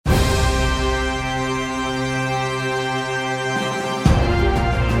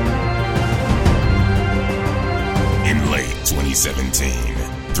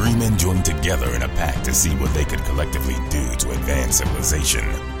2017, three men joined together in a pact to see what they could collectively do to advance civilization,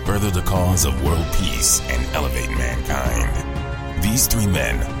 further the cause of world peace, and elevate mankind. These three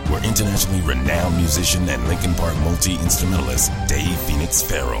men were internationally renowned musician and Linkin Park multi-instrumentalist Dave Phoenix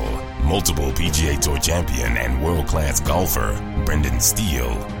Farrell, multiple PGA Tour champion and world-class golfer Brendan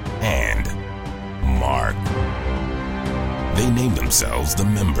Steele, and Mark. They named themselves the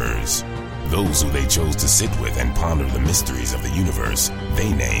Members. Those who they chose to sit with and ponder the mysteries of the universe,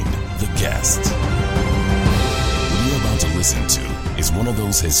 they named the Guests. What you're about to listen to is one of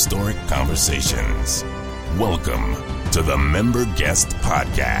those historic conversations. Welcome to the Member Guest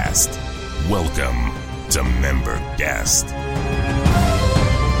Podcast. Welcome to Member Guest.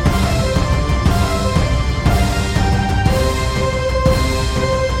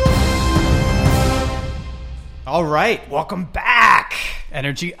 All right, welcome back.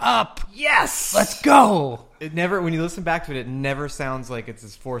 Energy up. Yes, let's go. It never, when you listen back to it, it never sounds like it's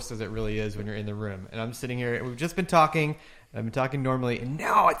as forced as it really is when you're in the room. And I'm sitting here, we've just been talking, I've been talking normally, and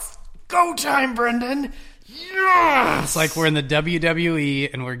now it's go time, Brendan. Yes! It's like we're in the WWE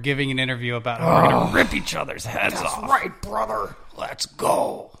and we're giving an interview about how we're going to rip each other's heads off. That's right, brother. Let's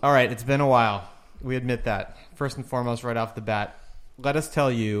go. All right, it's been a while. We admit that. First and foremost, right off the bat, let us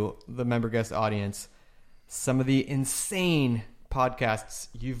tell you, the member guest audience, some of the insane podcasts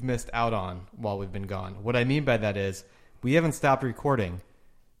you've missed out on while we've been gone. What I mean by that is we haven't stopped recording.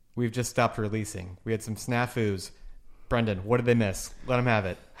 We've just stopped releasing. We had some snafus. Brendan, what did they miss? Let them have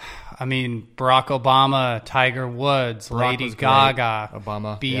it. I mean, Barack Obama, Tiger Woods, Barack Lady was Gaga, great.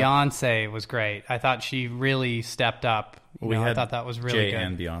 Obama, Beyonce was great. I thought she really stepped up. I thought that was really Jay good.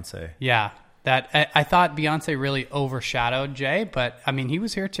 and Beyonce. Yeah. I thought Beyonce really overshadowed Jay, but I mean, he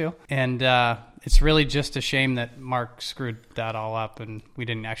was here too. And it's really just a shame that Mark screwed that all up and we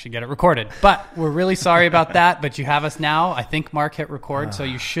didn't actually get it recorded. But we're really sorry about that, but you have us now. I think Mark hit record, so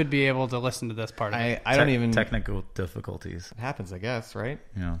you should be able to listen to this part of it. I don't even... Technical difficulties. It happens, I guess, right?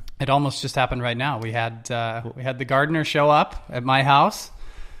 Yeah. It almost just happened right now. We had the gardener show up at my house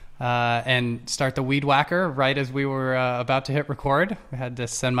and start the weed whacker right as we were about to hit record. We had to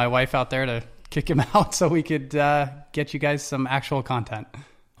send my wife out there to kick him out so we could get you guys some actual content.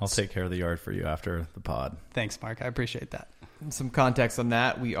 I'll take care of the yard for you after the pod. Thanks, Mark. I appreciate that. Some context on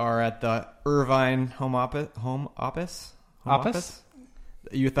that. We are at the Irvine home office?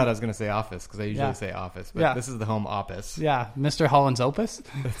 You thought I was going to say office because I usually say office, but this is the home office. Yeah, Mr. Holland's Opus.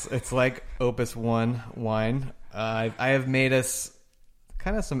 It's like Opus 1 wine. I have made us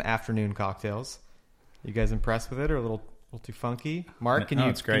kind of some afternoon cocktails. You guys impressed with it or a little too funky? Mark, can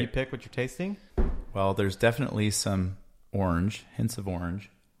you pick what you're tasting? Well, there's definitely some orange, hints of orange.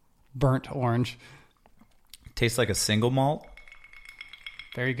 Burnt orange. Tastes like a single malt.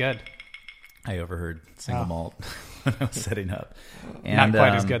 Very good. I overheard single malt when I was setting up. And, not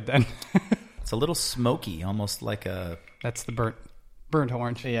quite as good then. It's a little smoky, almost like a... That's the burnt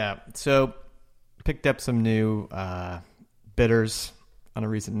orange. Yeah. So picked up some new bitters on a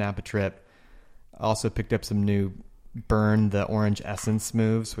recent Napa trip. Also picked up some new Burn the Orange Essence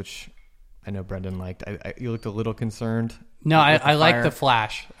moves, which I know Brendan liked. You looked a little concerned. No, I like the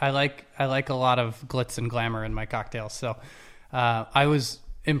flash. I like a lot of glitz and glamour in my cocktails. So I was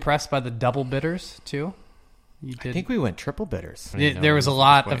impressed by the double bitters too. You did. I think we went triple bitters. There was a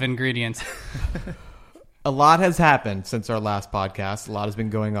lot of ingredients. A lot has happened since our last podcast. A lot has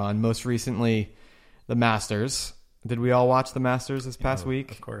been going on. Most recently, the Masters. Did we all watch the Masters this past week?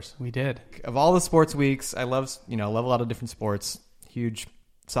 Of course. We did. Of all the sports weeks, I love a lot of different sports. Huge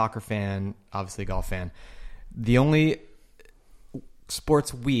soccer fan, obviously golf fan. The only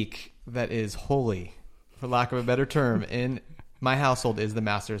sports week that is holy, for lack of a better term, in my household is the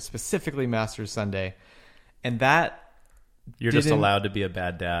Masters, specifically Masters Sunday. And that you're just allowed to be a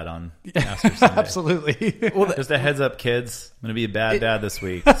bad dad on Masters Sunday. Absolutely. Well, just a heads up, kids. I'm going to be a bad dad this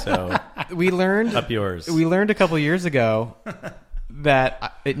week. So we learned up yours. We learned a couple years ago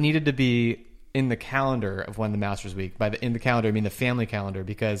that it needed to be in the calendar of when the Masters week. In the calendar, I mean the family calendar,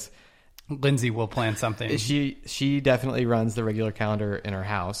 because Lindsay will plan something. She definitely runs the regular calendar in our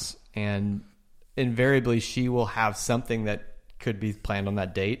house, and invariably she will have something that could be planned on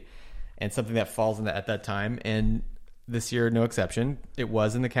that date and something that falls in at that time. And this year, no exception. It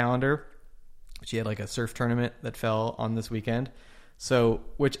was in the calendar. She had like a surf tournament that fell on this weekend. So,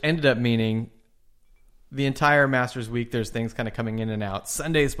 which ended up meaning the entire Masters week, there's things kind of coming in and out.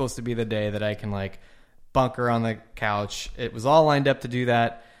 Sunday is supposed to be the day that I can like bunker on the couch. It was all lined up to do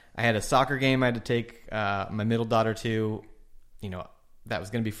that. I had a soccer game I had to take my middle daughter to, that was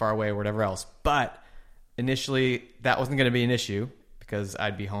going to be far away or whatever else. But initially, that wasn't going to be an issue because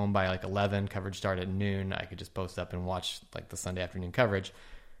I'd be home by like 11. Coverage started at noon. I could just post up and watch like the Sunday afternoon coverage.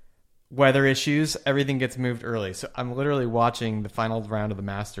 Weather issues, everything gets moved early. So I'm literally watching the final round of the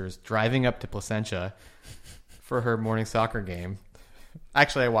Masters, driving up to Placentia for her morning soccer game.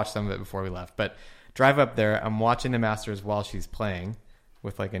 Actually, I watched some of it before we left, but drive up there. I'm watching the Masters while she's playing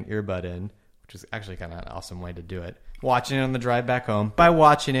with like an earbud in, which is actually kind of an awesome way to do it. Watching it on the drive back home. By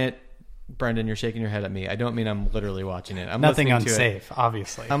watching it, Brendan, you're shaking your head at me. I don't mean I'm literally watching it. I'm Nothing listening unsafe, to it.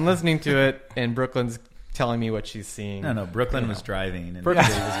 obviously. I'm listening to it, and Brooklyn's telling me what she's seeing. No, Brooklyn was driving and Dave was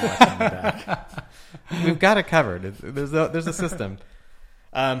watching in the back. We've got it covered. There's a system.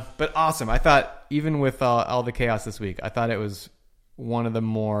 But awesome. I thought, even with all the chaos this week, I thought it was one of the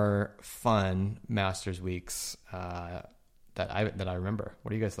more fun Masters weeks that I remember. What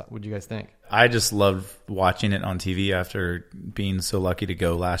do you guys think? I just loved watching it on TV after being so lucky to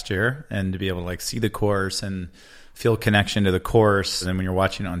go last year and to be able to like see the course and feel connection to the course. And when you're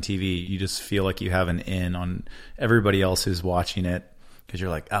watching it on TV, you just feel like you have an in on everybody else who's watching it, because you're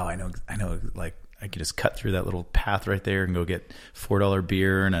like, oh, I know, like I could just cut through that little path right there and go get $4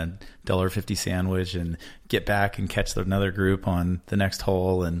 beer and a $1.50 sandwich and get back and catch another group on the next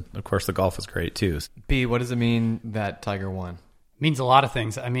hole. And of course, the golf was great too. B, what does it mean that Tiger won? It means a lot of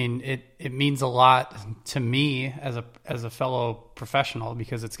things. I mean, it means a lot to me as a fellow professional,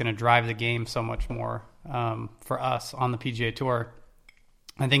 because it's going to drive the game so much more for us on the PGA Tour.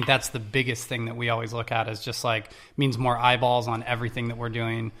 I think that's the biggest thing that we always look at, is just like, it means more eyeballs on everything that we're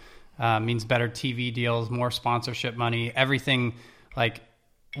doing. Means better TV deals, more sponsorship money, everything. Like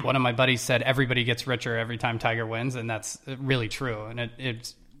one of my buddies said, everybody gets richer every time Tiger wins, and that's really true. And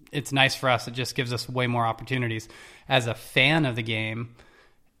it's nice for us. It just gives us way more opportunities. As a fan of the game,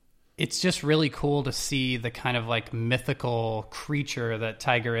 it's just really cool to see the kind of like mythical creature that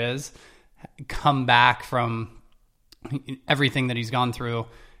Tiger is come back from everything that he's gone through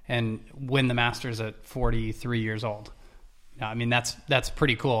and win the Masters at 43 years old. I mean, that's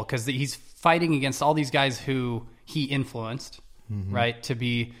pretty cool, because he's fighting against all these guys who he influenced, right, to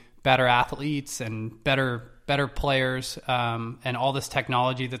be better athletes and better players, and all this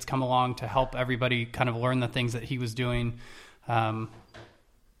technology that's come along to help everybody kind of learn the things that he was doing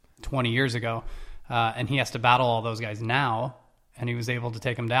 20 years ago. And he has to battle all those guys now, and he was able to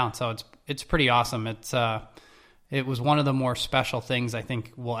take them down. So it's pretty awesome. It was one of the more special things I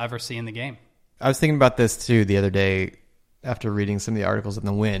think we'll ever see in the game. I was thinking about this too the other day after reading some of the articles in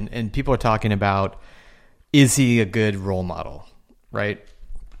the Win, and people are talking about, is he a good role model, right?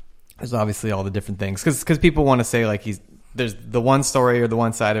 There's obviously all the different things, because people want to say like there's the one story or the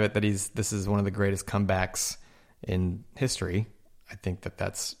one side of it that this is one of the greatest comebacks in history. I think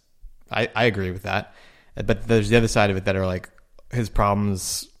that's I agree with that, but there's the other side of it that are like his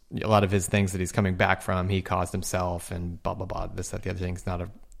problems, a lot of his things that he's coming back from, he caused himself, and blah blah blah, this, that, the other thing. Is not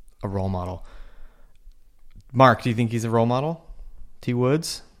a role model. Mark, do you think he's a role model? T.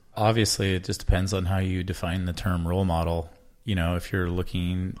 Woods? Obviously, it just depends on how you define the term role model. You know, if you're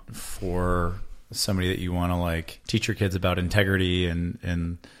looking for somebody that you want to like teach your kids about integrity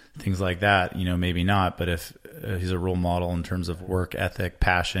and things like that, you know, maybe not. But if he's a role model in terms of work ethic,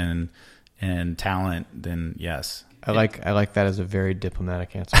 passion, and talent, then yes. I like that as a very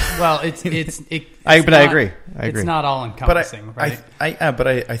diplomatic answer. Well, I agree. It's not all encompassing, right?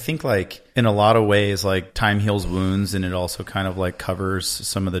 I think like in a lot of ways, like time heals wounds, and it also kind of like covers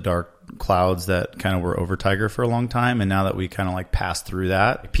some of the dark clouds that kind of were over Tiger for a long time. And now that we kind of like passed through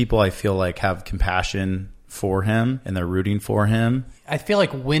that, people I feel like have compassion for him and they're rooting for him. I feel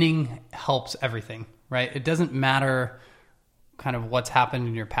like winning helps everything, right? It doesn't matter kind of what's happened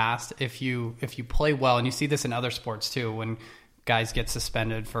in your past. If you play well, and you see this in other sports too, when guys get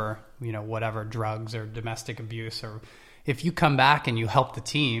suspended for, you know, whatever, drugs or domestic abuse, or if you come back and you help the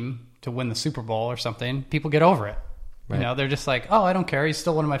team to win the Super Bowl or something, people get over it. Right. You know, they're just like, oh, I don't care. He's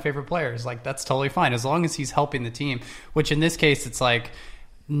still one of my favorite players. Like, that's totally fine. As long as he's helping the team, which in this case, it's like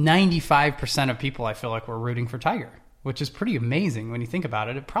 95% of people I feel like were rooting for Tiger, which is pretty amazing when you think about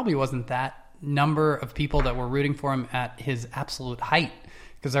it. It probably wasn't that number of people that were rooting for him at his absolute height,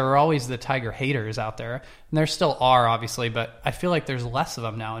 because there were always the Tiger haters out there, and there still are, obviously, but I feel like there's less of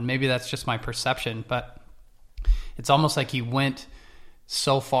them now, and maybe that's just my perception, but it's almost like he went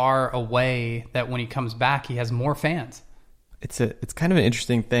so far away that when he comes back, he has more fans. It's kind of an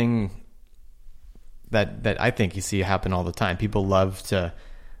interesting thing that I think you see happen all the time. People love to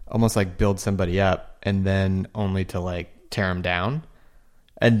almost like build somebody up and then only to like tear them down.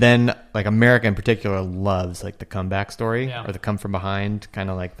 And then, like, America in particular loves, like, the comeback story, or the come from behind, kind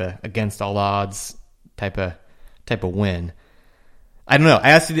of like the against all odds type of win. I don't know.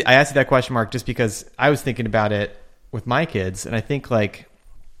 I asked you that question, Mark, just because I was thinking about it with my kids. And I think like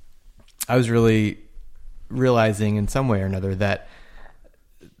I was really realizing in some way or another that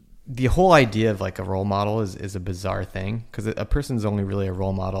the whole idea of like a role model is a bizarre thing, because a person's only really a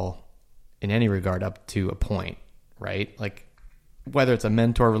role model in any regard up to a point, right? Like whether it's a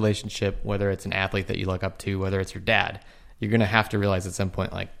mentor relationship, whether it's an athlete that you look up to, whether it's your dad, you're going to have to realize at some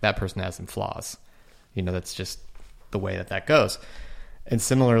point, like that person has some flaws. That's just the way that goes. And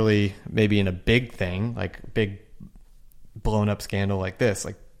similarly, maybe in a big thing, like big blown up scandal like this,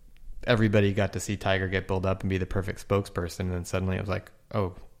 like everybody got to see Tiger get built up and be the perfect spokesperson. And then suddenly it was like,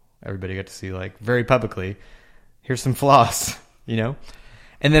 oh, everybody got to see like very publicly, here's some flaws, And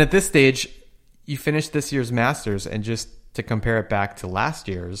then at this stage, you finish this year's Masters, and just to compare it back to last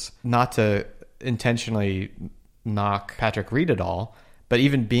year's, not to intentionally knock Patrick Reed at all, but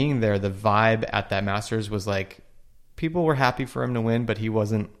even being there, the vibe at that Masters was like people were happy for him to win, but he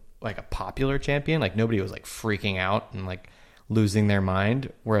wasn't like a popular champion. Like nobody was like freaking out and like losing their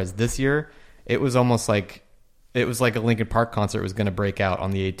mind. Whereas this year, it was almost like a Linkin Park concert was going to break out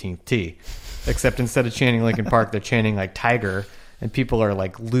on the 18th tee, except instead of chanting Linkin Park, they're chanting like Tiger, and people are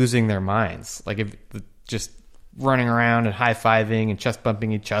like losing their minds, like if just running around and high-fiving and chest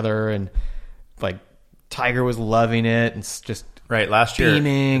bumping each other, and like Tiger was loving it and just right. Last year,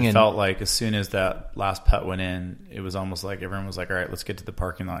 it felt like as soon as that last putt went in, it was almost like everyone was like, all right, let's get to the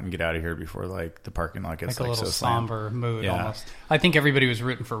parking lot and get out of here before like the parking lot gets like a little so somber mood almost. I think everybody was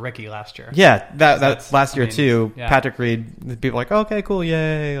rooting for Ricky last year. Yeah, that's last year too. Yeah. Patrick Reed, people were like, oh, okay, cool,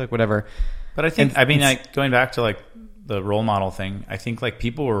 yay, like whatever. But I think, like going back to like the role model thing, I think like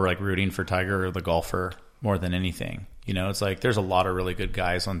people were like rooting for Tiger or the golfer more than anything. It's like there's a lot of really good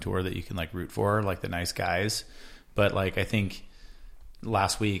guys on tour that you can like root for, like the nice guys. But like I think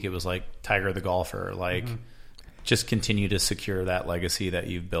last week it was like Tiger the golfer, like just continue to secure that legacy that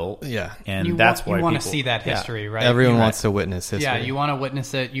you've built. Yeah. And that's why you want to see that history, right? Everyone wants to witness history. Yeah, you want to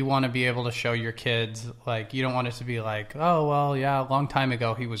witness it. You want to be able to show your kids, like you don't want it to be like, oh, well, yeah, a long time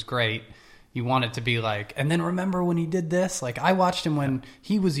ago he was great. You want it to be like, and then remember when he did this? Like I watched him when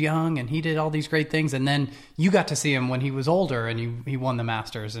he was young and he did all these great things, and then you got to see him when he was older and he won the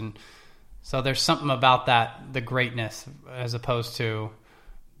Masters. And so there's something about that, the greatness, as opposed to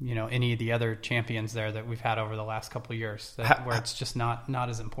any of the other champions there that we've had over the last couple of years, where it's just not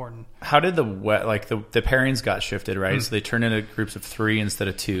as important. How did the pairings got shifted, right? So they turned into groups of 3 instead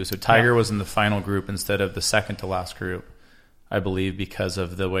of 2. So Tiger was in the final group instead of the second to last group, I believe, because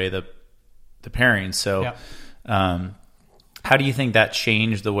of the way the pairings. So how do you think that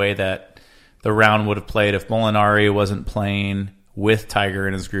changed the way that the round would have played? If Molinari wasn't playing with Tiger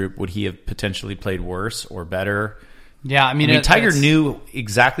in his group, would he have potentially played worse or better? Yeah, I mean Tiger knew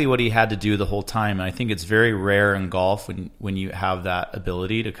exactly what he had to do the whole time, and I think it's very rare in golf when you have that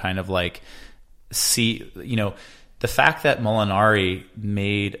ability to kind of like see, the fact that Molinari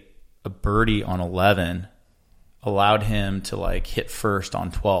made a birdie on 11 allowed him to like hit first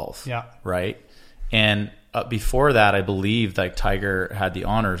on 12. Yeah. Right. And before that, I believe like Tiger had the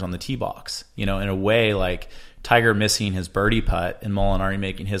honors on the tee box, in a way, like Tiger missing his birdie putt and Molinari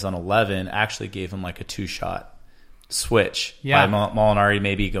making his on 11 actually gave him like a 2-shot switch. Yeah. By Molinari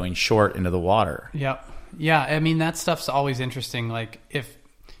maybe going short into the water. Yep. Yeah. I mean, that stuff's always interesting. Like if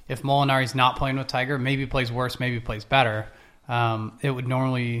Molinari's not playing with Tiger, maybe plays worse, maybe plays better. It would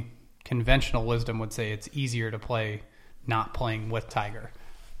normally, conventional wisdom would say it's easier to play not playing with Tiger,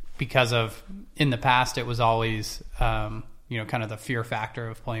 because of in the past it was always kind of the fear factor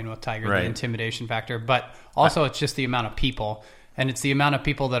of playing with Tiger, right. The intimidation factor, but also it's just the amount of people, and it's the amount of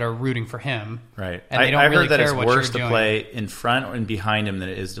people that are rooting for him, right? And they don't really heard that care it's what worse you're to doing. play in front and behind him than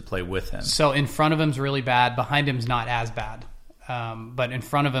it is to play with him. So in front of him's really bad, behind him's not as bad. But in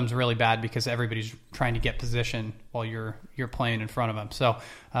front of him's really bad because everybody's trying to get position while you're playing in front of him. So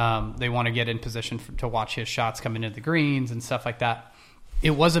they want to get in position to watch his shots come into the greens and stuff like that.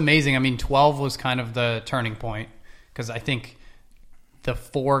 It was amazing. I mean, 12 was kind of the turning point, because I think the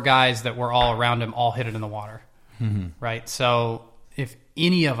 4 guys that were all around him all hit it in the water, right? So if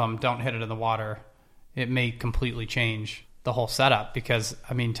any of them don't hit it in the water, it may completely change the whole setup, because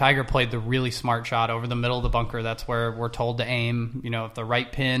I mean, Tiger played the really smart shot over the middle of the bunker. That's where we're told to aim. If the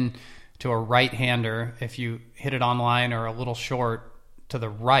right pin to a right-hander, if you hit it on line or a little short to the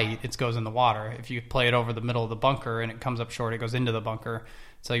right, it goes in the water. If you play it over the middle of the bunker and it comes up short, it goes into the bunker.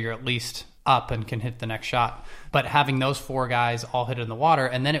 So you're at least up and can hit the next shot. But having those 4 guys all hit it in the water,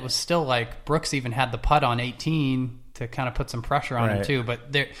 and then it was still like Brooks even had the putt on 18 to kind of put some pressure on him too.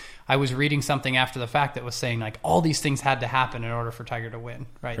 But I was reading something after the fact that was saying like all these things had to happen in order for Tiger to win,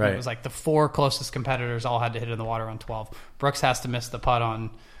 right? It was like the 4 closest competitors all had to hit in the water on 12. Brooks has to miss the putt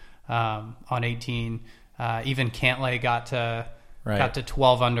on 18. Even Cantlay got to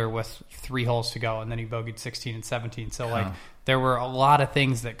 12 under with 3 holes to go, and then he bogeyed 16 and 17. So like there were a lot of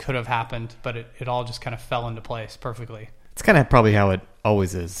things that could have happened, but it all just kind of fell into place perfectly. It's kind of probably how it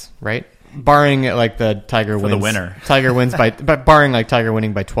always is, right? Barring like the Tiger wins, the winner. Tiger wins but barring like Tiger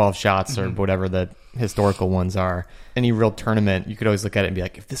winning by 12 shots or whatever the historical ones are. Any real tournament, you could always look at it and be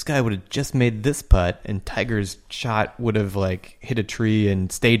like, if this guy would have just made this putt and Tiger's shot would have like hit a tree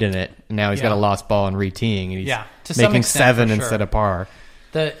and stayed in it, and now he's got a lost ball and re-teeing, and he's to some making extent, 7 for sure. instead of par.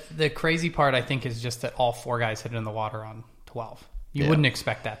 The crazy part, I think, is just that all 4 guys hit it in the water on 12. You wouldn't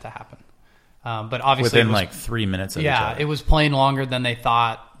expect that to happen. But obviously within like 3 minutes of each other. it was playing longer than they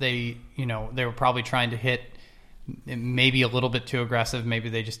thought. They were probably trying to hit maybe a little bit too aggressive. Maybe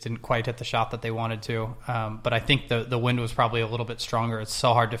they just didn't quite hit the shot that they wanted to. But I think the wind was probably a little bit stronger. It's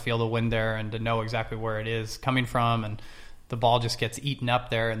so hard to feel the wind there and to know exactly where it is coming from, and the ball just gets eaten up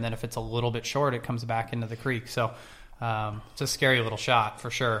there. And then if it's a little bit short, it comes back into the creek. So it's a scary little shot for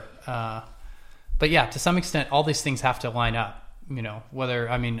sure. But yeah, to some extent, all these things have to line up.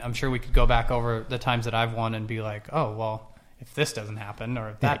 I'm sure we could go back over the times that I've won and be like, oh, well, if this doesn't happen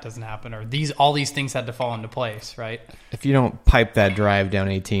or if that doesn't happen or all these things had to fall into place, right? If you don't pipe that drive down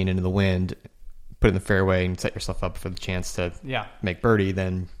 18 into the wind, put it in the fairway and set yourself up for the chance to make birdie,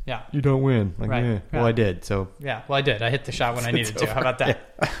 then you don't win. Like, Right. well, I did. So I did. I hit the shot when I needed to. How about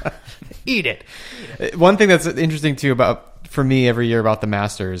that? Eat it. One thing that's interesting too for me every year about the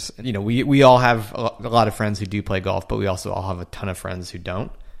Masters, we all have a lot of friends who do play golf, but we also all have a ton of friends who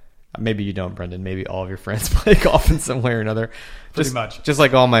don't. Maybe you don't, Brendan. Maybe all of your friends play golf in some way or another. Pretty much. Just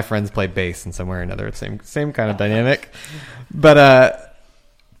like all my friends play bass in some way or another. It's same kind of dynamic. But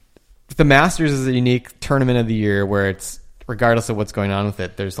the Masters is a unique tournament of the year where it's, regardless of what's going on with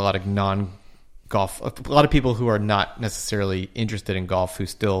it, there's a lot of non-golf, a lot of people who are not necessarily interested in golf who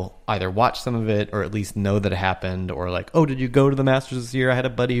still either watch some of it or at least know that it happened, or like, oh, did you go to the Masters this year? I had a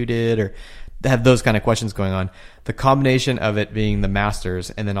buddy who did, or have those kind of questions going on. The combination of it being the Masters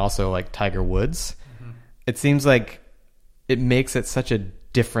and then also like Tiger Woods, it seems like it makes it such a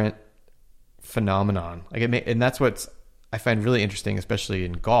different phenomenon. Like and that's what I find really interesting, especially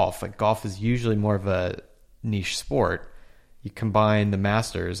in golf. Like golf is usually more of a niche sport. You combine the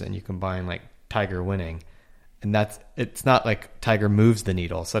Masters and you combine like Tiger winning, and it's not like Tiger moves the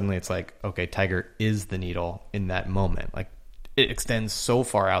needle. Suddenly it's like, okay, Tiger is the needle in that moment. Like it extends so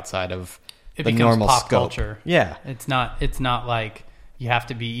far outside of It the becomes normal pop scope. culture. Yeah. It's not like you have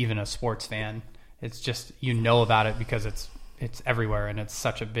to be even a sports fan. It's just about it because it's everywhere, and it's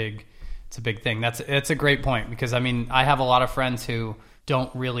a big thing. It's a great point, because I have a lot of friends who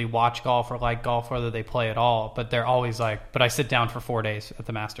don't really watch golf or like golf, whether they play at all, but they're always like, but I sit down for 4 days at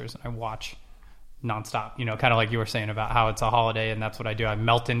the Masters and I watch nonstop, kind of like you were saying about how it's a holiday, and that's what I do. I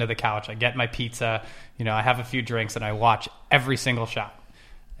melt into the couch, I get my pizza, I have a few drinks, and I watch every single shot.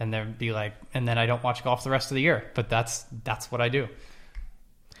 And then and then I don't watch golf the rest of the year, but that's what I do.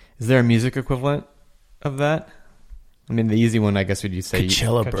 Is there a music equivalent of that? The easy one, I guess, would you say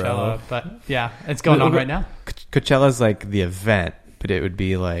Coachella, bro? Coachella, but yeah, it's going on right now. Coachella's like the event, but it would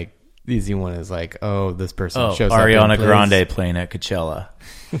be like the easy one is like, oh, this person shows Ariana up and Grande playing at Coachella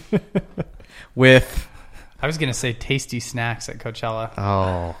with. I was gonna say tasty snacks at Coachella.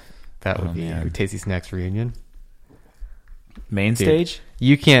 Oh, that would be man. a Tasty Snacks reunion. Main Dude, stage.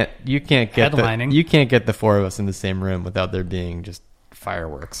 You can't get Headlining. you can't get the 4 of us in the same room without there being just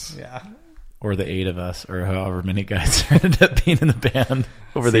fireworks. Yeah. Or the 8 of us, or however many guys ended up being in the band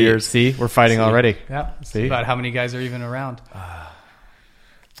over the years. See, we're fighting already. Yeah. See? About how many guys are even around.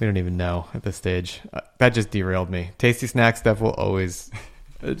 We don't even know at this stage. That just derailed me. Tasty Snack stuff will always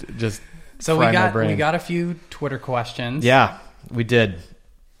just So fry my brain. we got a few Twitter questions. Yeah, we did.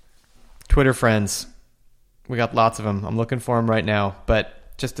 Twitter friends. We got lots of them. I'm looking for them right now.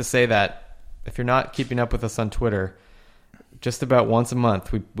 But just to say that, if you're not keeping up with us on Twitter, just about once a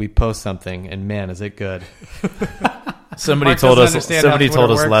month we post something, and man, is it good. Somebody Mark told doesn't us understand how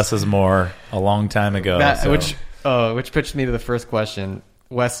Twitter works. less is more a long time ago. Which pitched me to the first question.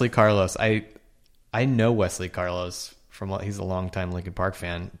 Wesley Carlos. I know Wesley Carlos he's a longtime Lincoln Park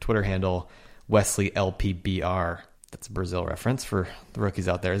fan. Twitter handle Wesley LPBR. That's a Brazil reference for the rookies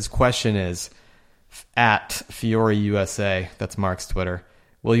out there. His question is, at Fiore USA, that's Mark's Twitter,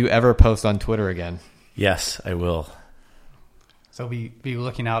 will you ever post on Twitter again? Yes, I will. So be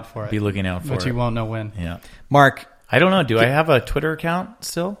looking out for it. Be looking out for it. But you won't know when. Yeah. Mark. I don't know. Do I have a Twitter account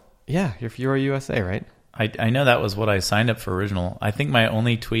still? Yeah, you're Fiore USA, right? I know that was what I signed up for original. I think my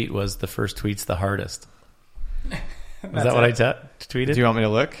only tweet was the first tweet's the hardest. Was that what I tweeted? Do you want me to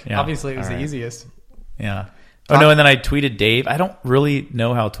look? Yeah. Obviously, it was All the right. easiest. Yeah. Oh, no, and then I tweeted Dave. I don't really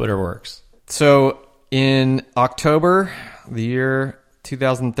know how Twitter works. So in October, the year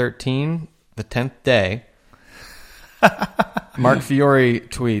 2013, the 10th day, Mark Fiore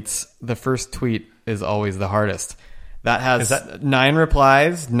tweets, "The first tweet is always the hardest." That has 9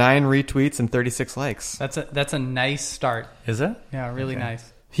 replies, 9 retweets, and 36 likes. That's a nice start. Is it? Yeah, really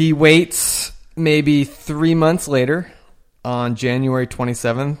nice. He waits maybe 3 months later on January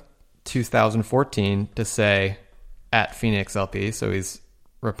 27th, 2014 to say at Phoenix LP. So he's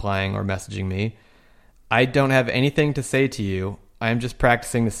replying or messaging me. "I don't have anything to say to you. I'm just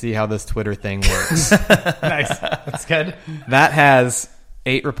practicing to see how this Twitter thing works." Nice. That's good. That has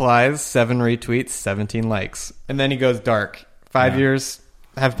 8 replies, 7 retweets, 17 likes. And then he goes dark. 5 years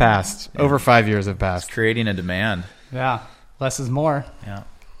have passed. Over 5 years have passed. It's creating a demand. Yeah. Less is more. Yeah.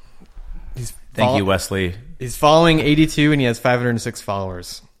 Thank you, Wesley. He's following 82 and he has 506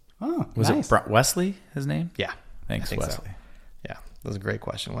 followers. Oh, Was nice. it Wesley, his name? Yeah. Thanks, I think Wesley. so. Yeah. That was a great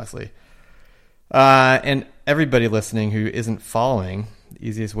question, Wesley. And everybody listening who isn't following, the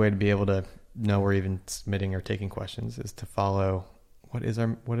easiest way to be able to know we're even submitting or taking questions is to follow. What is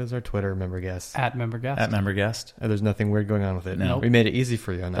our Twitter member guest? At member guest. At member guest. Oh, there's nothing weird going on with it. No. We made it easy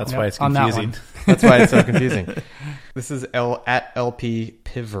for you on that. That's one. why it's On that confusing. That's why it's so confusing. This is at LP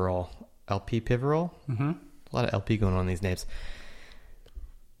Pivoral. LP Pivoral? Mm-hmm. A lot of LP going on in these names.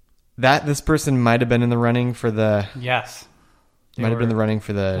 This person might have been in the running for the... Yes. They Might have been in were the running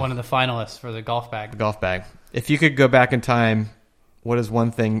for the one of the finalists for the golf bag. golf bag. If you could go back in time, what is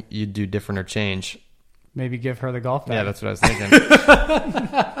one thing you'd do different or change? Maybe give her the golf bag. Yeah, that's what I was thinking.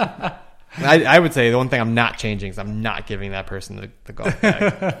 I would say the one thing I'm not changing is I'm not giving that person the golf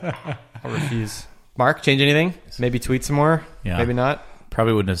bag. I refuse. Mark, change anything? Maybe tweet some more? Yeah. Maybe not?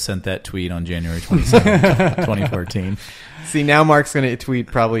 Probably wouldn't have sent that tweet on January 27th, 2014. See, now Mark's going to tweet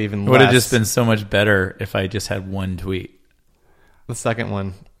probably even It less. would have just been so much better if I just had one tweet. The second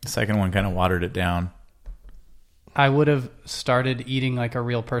one. The second one kind of watered it down. I would have started eating like a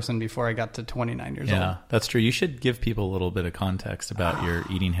real person before I got to 29 years Yeah, old. that's true. You should give people a little bit of context about your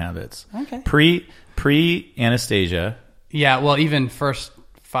eating habits. Okay. Pre Anastasia. Yeah, well, even first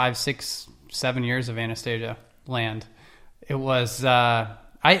 5, 6, 7 years of Anastasia land, it was I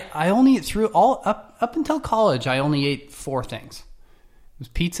only through all up until college I only ate 4 things. It was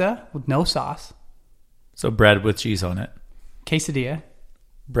pizza with no sauce, So bread with cheese on it. quesadilla,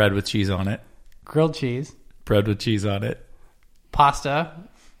 Bread with cheese on it. grilled cheese, Bread with cheese on it. pasta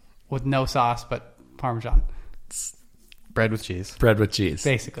with no sauce but Parmesan, Bread with cheese. Bread with cheese.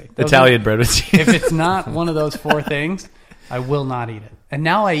 basically. Italian bread with cheese. If it's not one of those 4 things, I will not eat it. And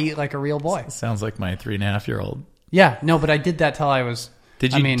now I eat like a real boy. Sounds like my 3.5-year-old. Yeah, no, but I did that till I was.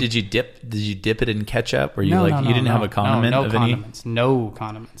 Did you dip it in ketchup? Or you you didn't have a condiment no of condiments. No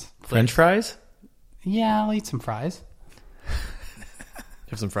condiments. any French fries Yeah, I'll eat some fries.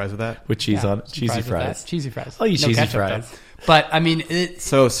 Have some fries with that? with cheese Yeah, on it? some Cheesy with fries. that. Cheesy fries. I'll eat cheesy ketchup, fries. though. But I mean,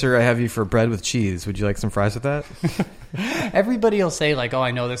 So, sir, I have you for bread with cheese. Would you like some fries with that? everybody will say like, "Oh,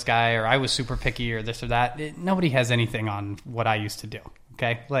 I know this guy," or "I was super picky," or this or that. Nobody has anything on what I used to do.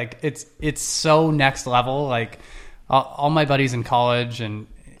 Okay, like it's so next level. Like all my buddies in college and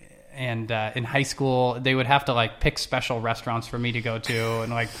in high school, they would have to like pick special restaurants for me to go to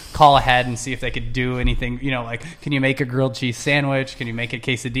and like call ahead and see if they could do anything. You know, like, can you make a grilled cheese sandwich? Can you make a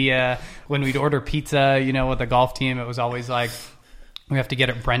quesadilla? When we'd order pizza, you know, with the golf team, it was always like, we have to get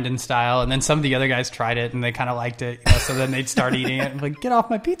it Brendan style. And then some of the other guys tried it and they kind of liked it. You know, so then they'd start eating it. I'm like, get off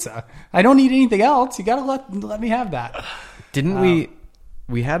my pizza. I don't eat anything else. You got to let me have that. Didn't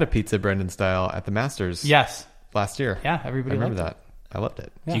we had a pizza Brendan style at the Masters Yes. last year? Yeah. I Everybody remember liked that. I loved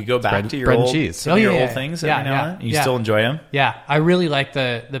it. Do you go back Bread- to your bread and old, cheese. some of your yeah, old yeah. things Yeah, every now yeah, and then? You yeah. still enjoy them? Yeah, I really like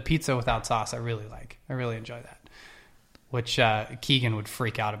the pizza without sauce. I really enjoy that, which Keegan would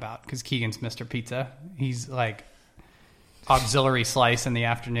freak out about because Keegan's Mr. Pizza. He's like auxiliary slice in the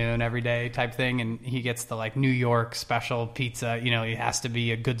afternoon every day type thing, and he gets the like New York special pizza. You know, it has to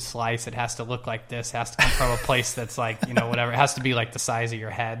be a good slice. It has to look like this. It has to come from a place that's like, you know, whatever. It has to be like the size of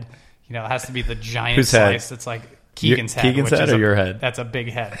your head. You know, it has to be the giant Whose head? slice. It's like Keegan's head. Keegan's which head is or your head? That's a big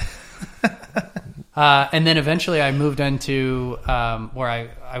head. And then eventually I moved into where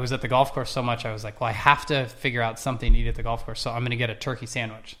I was at the golf course so much, I was like, well, I have to figure out something to eat at the golf course, so I'm going to get a turkey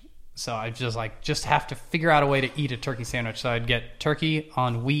sandwich. So I just have to figure out a way to eat a turkey sandwich. So I'd get turkey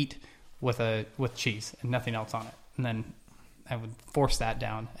on wheat with cheese and nothing else on it. And then I would force that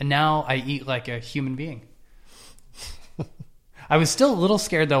down. And now I eat like a human being. I was still a little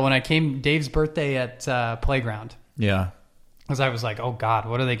scared, though, when I came Dave's birthday at Playground. Yeah. Because I was like, oh, God,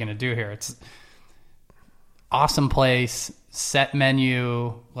 what are they going to do here? It's awesome place, set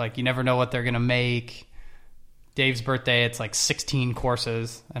menu, like you never know what they're going to make. Dave's birthday, it's like 16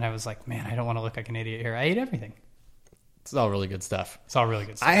 courses. And I was like, man, I don't want to look like an idiot here. I ate everything. It's all really good stuff. It's all really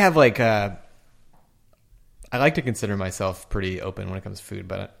good stuff. I have like I like to consider myself pretty open when it comes to food,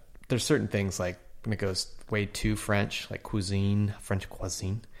 but there's certain things like when it goes way too French, like French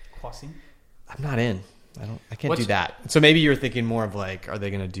cuisine. Croissant? I'm not in. I can't do that. So maybe you're thinking more of like, are they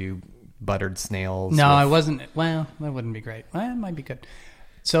going to do buttered snails? No, I wasn't. Well, that wouldn't be great. Well, it might be good.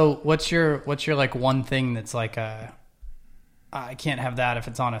 So what's your like one thing that's like I can't have that if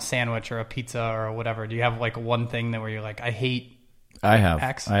it's on a sandwich or a pizza or whatever. Do you have like one thing that where you're like, I hate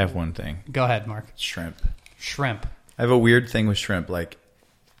X? I have one thing. Go ahead, Mark. Shrimp. I have a weird thing with shrimp. Like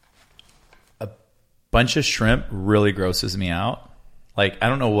a bunch of shrimp really grosses me out. Like, I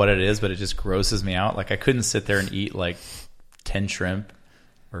don't know what it is, but it just grosses me out. Like, I couldn't sit there and eat like 10 shrimp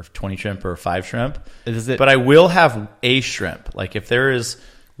or 20 shrimp or 5 shrimp. But I will have a shrimp. Like, if there is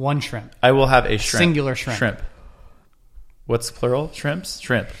one shrimp, I will have a shrimp. Singular shrimp. What's plural? Shrimps?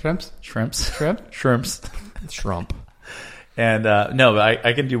 Shrimps. Shrimp. And no, but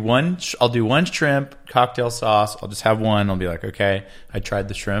I can do one. I'll do one shrimp, cocktail sauce. I'll just have one. I'll be like, okay, I tried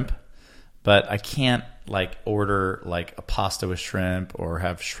the shrimp. But I can't like order like a pasta with shrimp or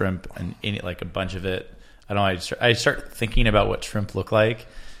have shrimp and like a bunch of it. I don't know. I start thinking about what shrimp look like,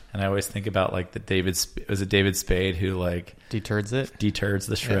 and I always think about like David Spade who like deturds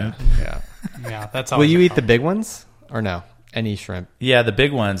the shrimp. Yeah. That's. Will you eat the big ones or no? Any shrimp? Yeah, the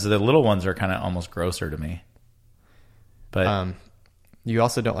big ones. The little ones are kind of almost grosser to me. But you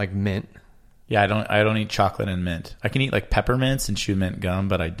also don't like mint. Yeah, I don't eat chocolate and mint. I can eat like peppermints and chew mint gum,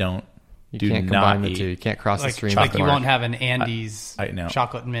 but I don't. You can't combine the two. You can't cross the stream. Like you won't have an Andes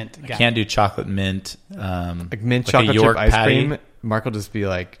chocolate mint guy. I can't do chocolate mint. Like mint chocolate chip ice cream. Mark will just be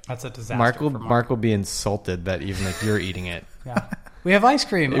like, that's a disaster. Mark will be insulted that even if you're eating it. Yeah. We have ice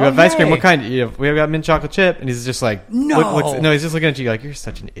cream. We have ice cream. What kind? We have got mint chocolate chip, and he's just like, no. He's just looking at you like, you're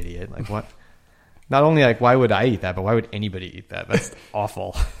such an idiot. Like what? Not only like, why would I eat that, but why would anybody eat that? That's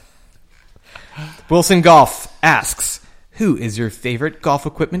awful. Wilson Golf asks, who is your favorite golf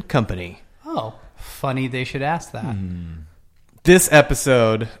equipment company? Oh, funny they should ask that. This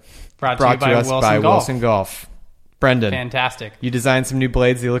episode brought to us by Wilson Golf. Brendan. Fantastic. You designed some new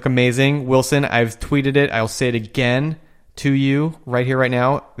blades. They look amazing. Wilson, I've tweeted it. I'll say it again to you right here, right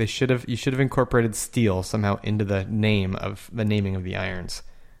now. You should have incorporated steel somehow into the naming of the irons.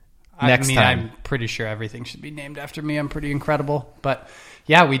 Next time. I'm pretty sure everything should be named after me. I'm pretty incredible. But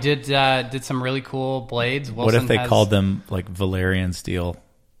yeah, we did some really cool blades. Wilson, what if they called them like Valerian steel?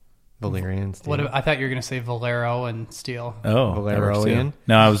 Valerian steel. I thought you were going to say Valero and steel. Oh, Valerian.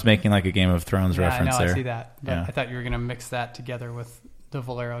 No, I was making like a Game of Thrones reference there. I see that. But I thought you were going to mix that together with the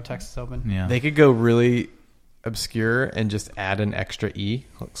Valero Texas Open. Yeah. They could go really obscure and just add an extra E.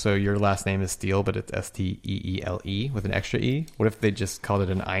 So your last name is Steele, but it's Steele with an extra E. What if they just called it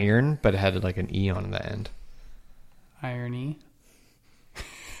an iron, but it had like an E on the end? Irony.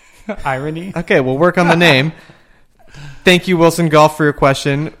 Irony. Okay, we'll work on the name. Thank you, Wilson Golf, for your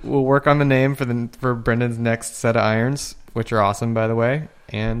question. We'll work on the name for Brendan's next set of irons, which are awesome, by the way.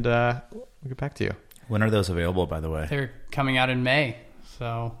 And we'll get back to you. When are those available, by the way? They're coming out in May,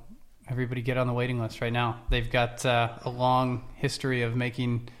 so everybody get on the waiting list right now. They've got a long history of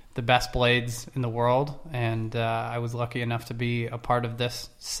making the best blades in the world, and I was lucky enough to be a part of this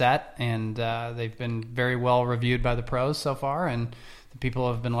set, and they've been very well reviewed by the pros so far, and the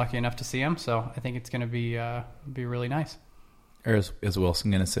people have been lucky enough to see them, so I think it's going to be really nice. Or is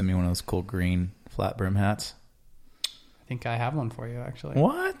Wilson going to send me one of those cool green flat brim hats? I think I have one for you, actually.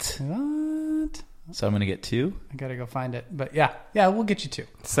 What? So I'm going to get 2? I got to go find it. But yeah, we'll get you 2.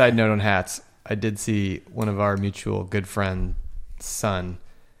 Side note on hats. I did see one of our mutual good friend's son,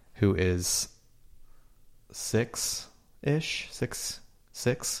 who is 6-ish,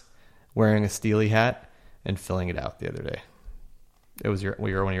 6'6", wearing a Steely hat and filling it out the other day. It was one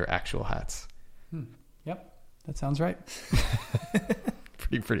of your actual hats. Yep, that sounds right.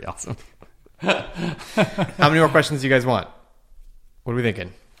 Pretty awesome. How many more questions do you guys want? What are we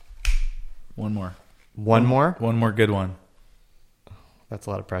thinking? One more. One more? One more good one. That's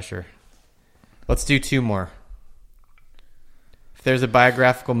a lot of pressure. Let's do 2 more. If there's a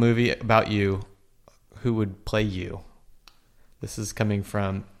biographical movie about you, who would play you? This is coming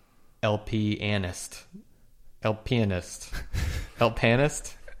from LP Anist.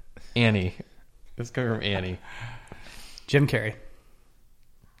 Annie. This is coming from Annie. Jim Carrey.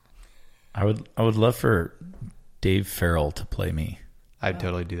 I would love for Dave Farrell to play me. I'd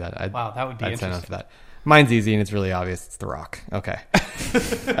totally do that. Wow, that would be interesting. Sign up for that. Mine's easy and it's really obvious. It's The Rock. Okay.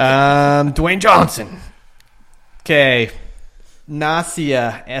 Dwayne Johnson. Okay.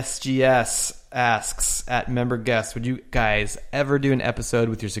 Nasia SGS asks, at member guest, would you guys ever do an episode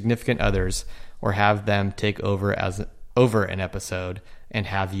with your significant others or have them take over an episode and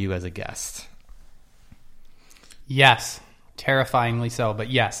have you as a guest? Yes. Terrifyingly so, but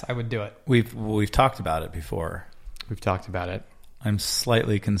yes, I would do it. We've talked about it before. We've talked about it. I'm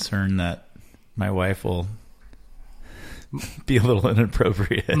slightly concerned that my wife will be a little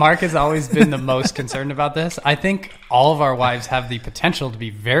inappropriate. Mark has always been the most concerned about this. I think all of our wives have the potential to be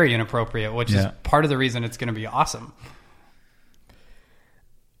very inappropriate, which is part of the reason it's going to be awesome.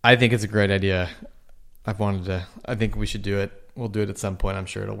 I think it's a great idea. I think we should do it. We'll do it at some point. I'm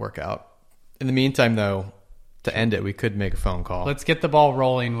sure it'll work out. In the meantime, though, to end it, we could make a phone call. Let's get the ball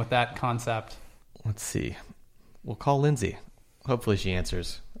rolling with that concept. Let's see. We'll call Lindsay. Hopefully she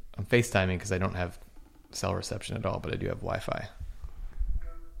answers. I'm FaceTiming because I don't have cell reception at all, but I do have Wi-Fi.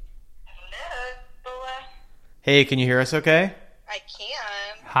 Hello. Hey, can you hear us okay? I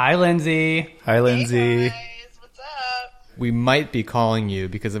can. Hi, Lindsay. Hi, Lindsay. Hey guys, what's up? We might be calling you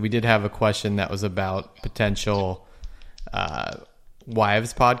because we did have a question that was about potential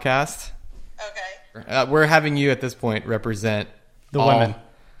wives podcast. Okay. We're having you at this point represent women.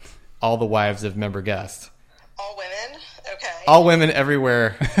 All the wives of member guests. All women? Okay. All women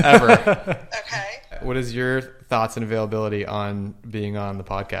everywhere, ever. Okay. What is your thoughts and availability on being on the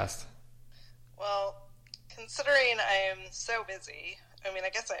podcast? Well, considering I am so busy, I mean, I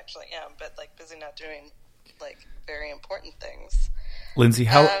guess I actually am, but like busy not doing like very important things. Lindsay,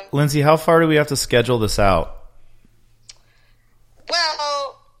 how far do we have to schedule this out?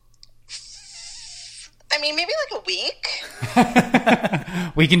 Well, I mean, maybe like a week.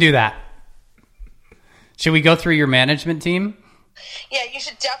 We can do that. Should we go through your management team? Yeah, you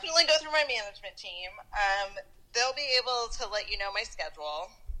should definitely go through my management team. They'll be able to let you know my schedule.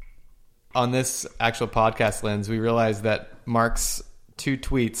 On this actual podcast, Linz, we realized that Mark's 2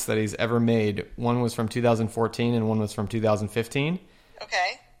 tweets that he's ever made, one was from 2014 and one was from 2015.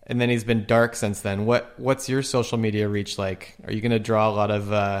 Okay. And then he's been dark since then. What's your social media reach like? Are you going to draw a lot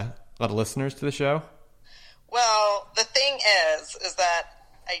of listeners to the show? Well, the thing is that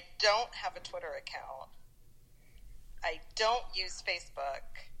I don't have a Twitter account. I don't use Facebook,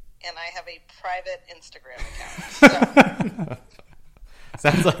 and I have a private Instagram account.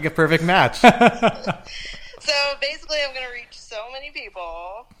 Sounds like a perfect match. So basically, I'm going to reach so many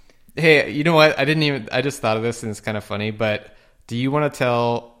people. Hey, you know what? I just thought of this, and it's kind of funny, but do you want to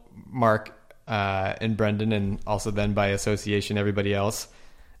tell Mark and Brendan, and also then by association everybody else,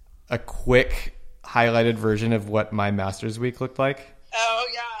 a quick highlighted version of what my Masters Week looked like? Oh,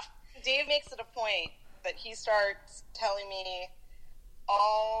 yeah. Dave makes it a point that he starts telling me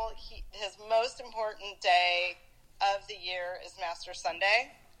his most important day of the year is Masters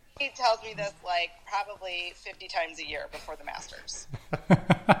Sunday. He tells me this like probably 50 times a year before the Masters.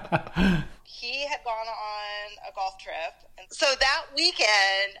 He had gone on a golf trip. And so that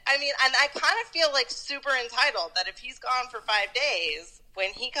weekend, I mean, and I kind of feel like super entitled that if he's gone for 5 days,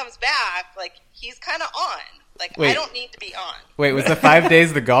 when he comes back, like he's kind of on. Like, Wait. I don't need to be on. Wait, was the 5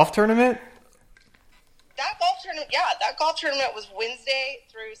 days the golf tournament? That golf tournament was Wednesday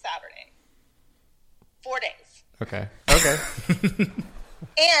through Saturday. 4 days. Okay.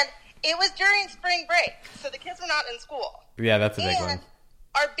 And it was during spring break, so the kids were not in school. Yeah, that's a big And one.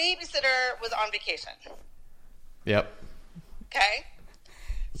 our babysitter was on vacation. Yep. Okay?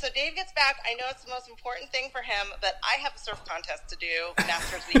 So Dave gets back. I know it's the most important thing for him, but I have a surf contest to do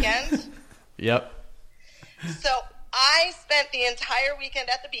Masters weekend. Yep. So I spent the entire weekend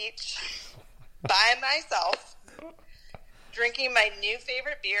at the beach by myself, drinking my new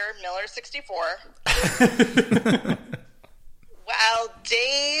favorite beer, Miller 64, while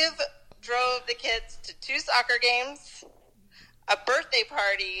Dave drove the kids to 2 soccer games, a birthday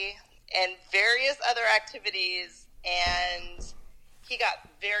party, and various other activities, and he got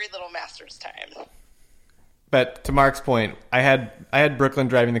very little Masters time. But to Mark's point, I had Brooklyn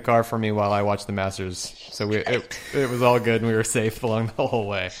driving the car for me while I watched the Masters, so it was all good and we were safe along the whole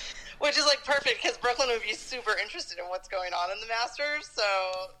way. Which is like perfect because Brooklyn would be super interested in what's going on in the Masters. So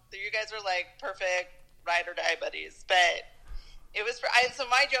you guys are like perfect ride or die buddies. But it was so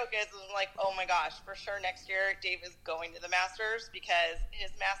my joke is I'm like, oh my gosh, for sure next year Dave is going to the Masters because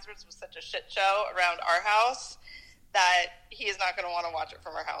his Masters was such a shit show around our house that he is not going to want to watch it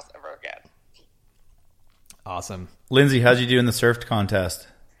from our house ever again. Awesome. Lindsay, how'd you do in the surf contest?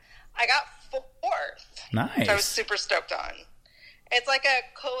 I got 4th. Nice. Which I was super stoked on. It's like a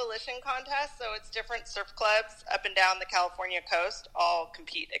coalition contest, so it's different surf clubs up and down the California coast all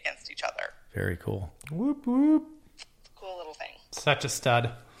compete against each other. Very cool. Whoop, whoop. It's a cool little thing. Such a stud.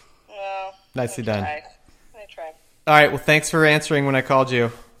 Well, Nicely I done. tried. I tried. All right. Well, thanks for answering when I called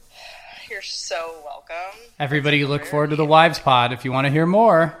you. You're so welcome. Everybody look forward to the Wives Pod if you want to hear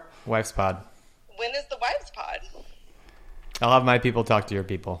more. Wife's pod. When is the Wives Pod? I'll have my people talk to your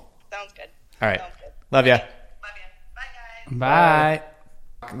people. Sounds good. All right. Sounds good. Love ya. Love ya. Bye, guys. Bye.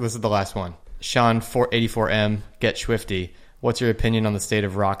 This is the last one. Sean 84M, Get Swifty. What's your opinion on the state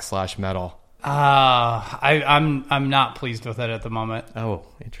of rock/metal? I'm not pleased with it at the moment. Oh,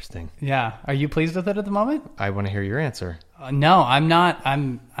 interesting. Yeah. Are you pleased with it at the moment? I want to hear your answer. No, I'm not.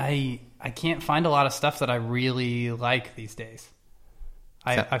 I can't find a lot of stuff that I really like these days.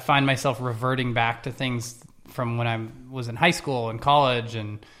 I find myself reverting back to things from when I was in high school and college,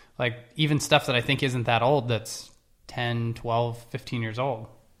 and like even stuff that I think isn't that old, that's 10, 12, 15 years old.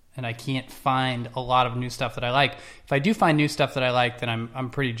 And I can't find a lot of new stuff that I like. If I do find new stuff that I like, then I'm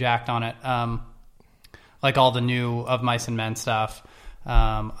pretty jacked on it. Like all the new Of Mice and Men stuff.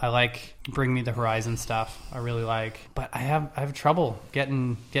 I like Bring Me the Horizon stuff. I really like, but I have trouble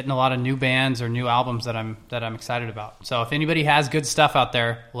getting a lot of new bands or new albums that I'm excited about. So if anybody has good stuff out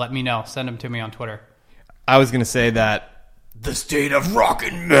there, let me know. Send them to me on Twitter. I was going to say that the state of rock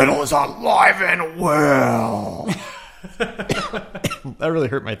and metal is alive and well. That really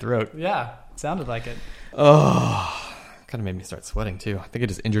hurt my throat. Yeah, it sounded like it. Oh, kind of made me start sweating too. I think I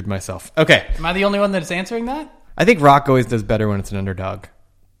just injured myself. Okay. Am I the only one that's answering that? I think rock always does better when it's an underdog.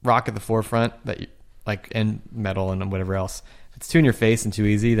 Rock at the forefront, that you, like, and metal and whatever else. If it's too in your face and too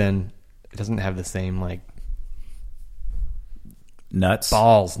easy, then it doesn't have the same like Nuts.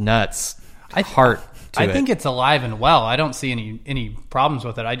 heart to I it. think it's alive and well. I don't see any problems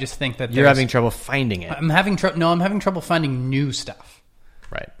with it. I just think that You're having trouble finding it. I'm having trouble finding new stuff.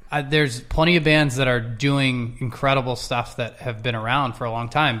 Right. There's plenty of bands that are doing incredible stuff that have been around for a long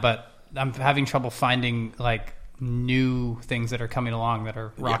time, but I'm having trouble finding like new things that are coming along that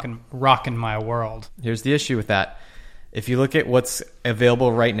are rocking my world. Here's the issue with that. If you look at what's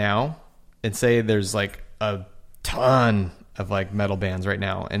available right now and say there's like a ton of like metal bands right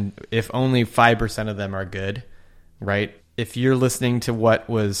now, and if only 5% of them are good, right? If you're listening to what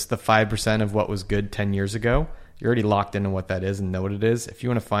was the 5% of what was good 10 years ago, you're already locked into what that is and know what it is. If you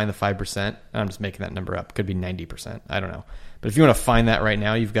want to find the 5%, and I'm just making that number up, could be 90%, I don't know. But if you want to find that right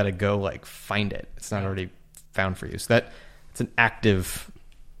now, you've got to go like find it. It's not already found for you. So that it's an active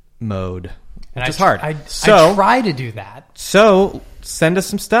mode, which is hard. I So try to do that. So send us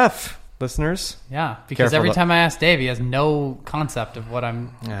some stuff, listeners. Yeah, because Careful every though. time I ask Dave, he has no concept of what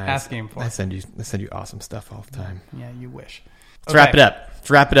I'm asking him for. I send you awesome stuff all the time. Yeah, you wish. Let's wrap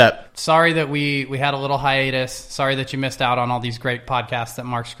it up. Sorry that we had a little hiatus. Sorry that you missed out on all these great podcasts that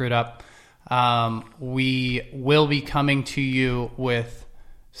Mark screwed up. We will be coming to you with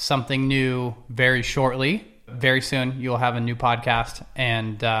something new very shortly. Very soon, you'll have a new podcast,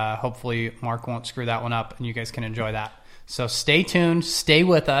 and hopefully Mark won't screw that one up, and you guys can enjoy that. So stay tuned. Stay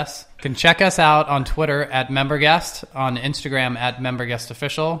with us. You can check us out on Twitter at MemberGuest, on Instagram at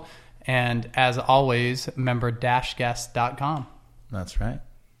MemberGuestOfficial, and as always, member-guest.com. That's right.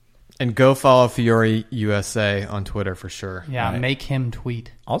 And go follow Fiore USA on Twitter for sure. Yeah, Right. make him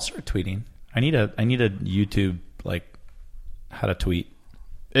tweet. I'll start tweeting. I need a YouTube, like, how to tweet.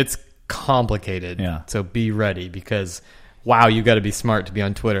 It's complicated. Yeah. So be ready because, wow, you got to be smart to be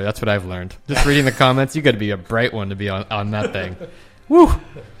on Twitter. That's what I've learned. Just reading the comments, you got to be a bright one to be on that thing. Woo!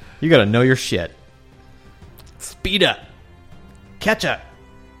 You got to know your shit. Speed up. Catch up.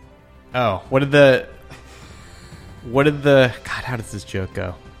 Oh, what did the God, how does this joke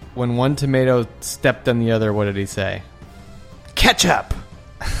go? When one tomato stepped on the other, what did he say? Catch up.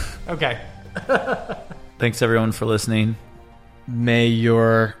 Okay. Thanks, everyone, for listening. May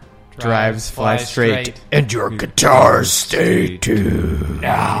your drives fly straight. straight. And your guitars stay tuned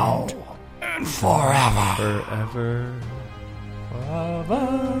now and forever.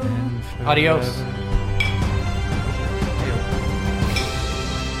 Forever. Adios.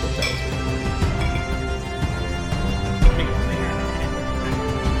 That was good.